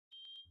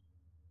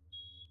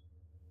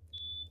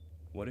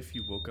What if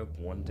you woke up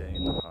one day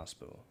in the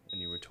hospital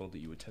and you were told that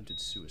you attempted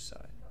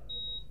suicide?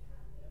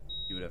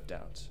 You would have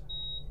doubts.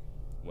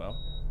 Well,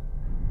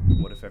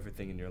 what if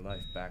everything in your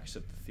life backs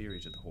up the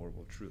theories of the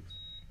horrible truth?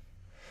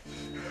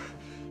 Thank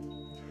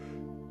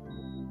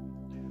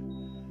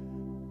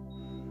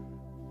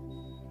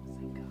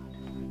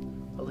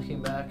God. But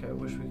looking back, I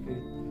wish we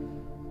could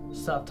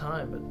stop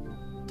time, but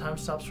time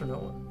stops for no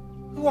one.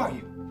 Who are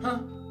you, huh?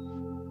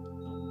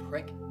 Little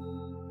prick.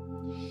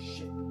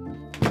 Shit.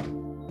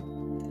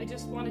 I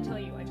just want to tell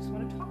you, I just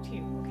want to talk to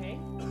you, okay?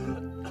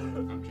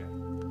 I'm Jack.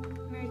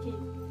 Mary Kate.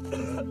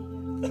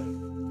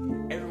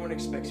 Everyone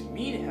expects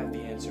me to have the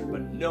answer,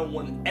 but no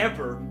one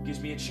ever gives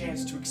me a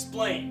chance to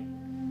explain.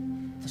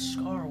 The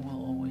scar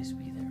will always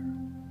be there.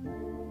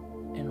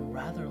 And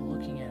rather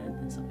looking at it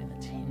than something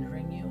that's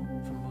hindering you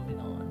from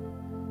moving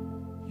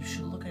on, you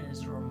should look at it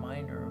as a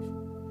reminder of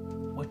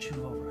what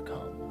you've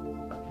overcome.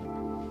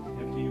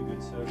 After you,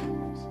 good sir.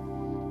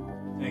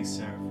 Thanks,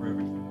 Sarah, for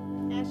everything.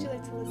 I actually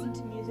like to listen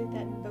to music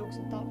that invokes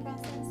a thought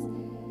process,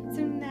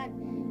 something that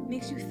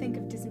makes you think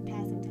of distant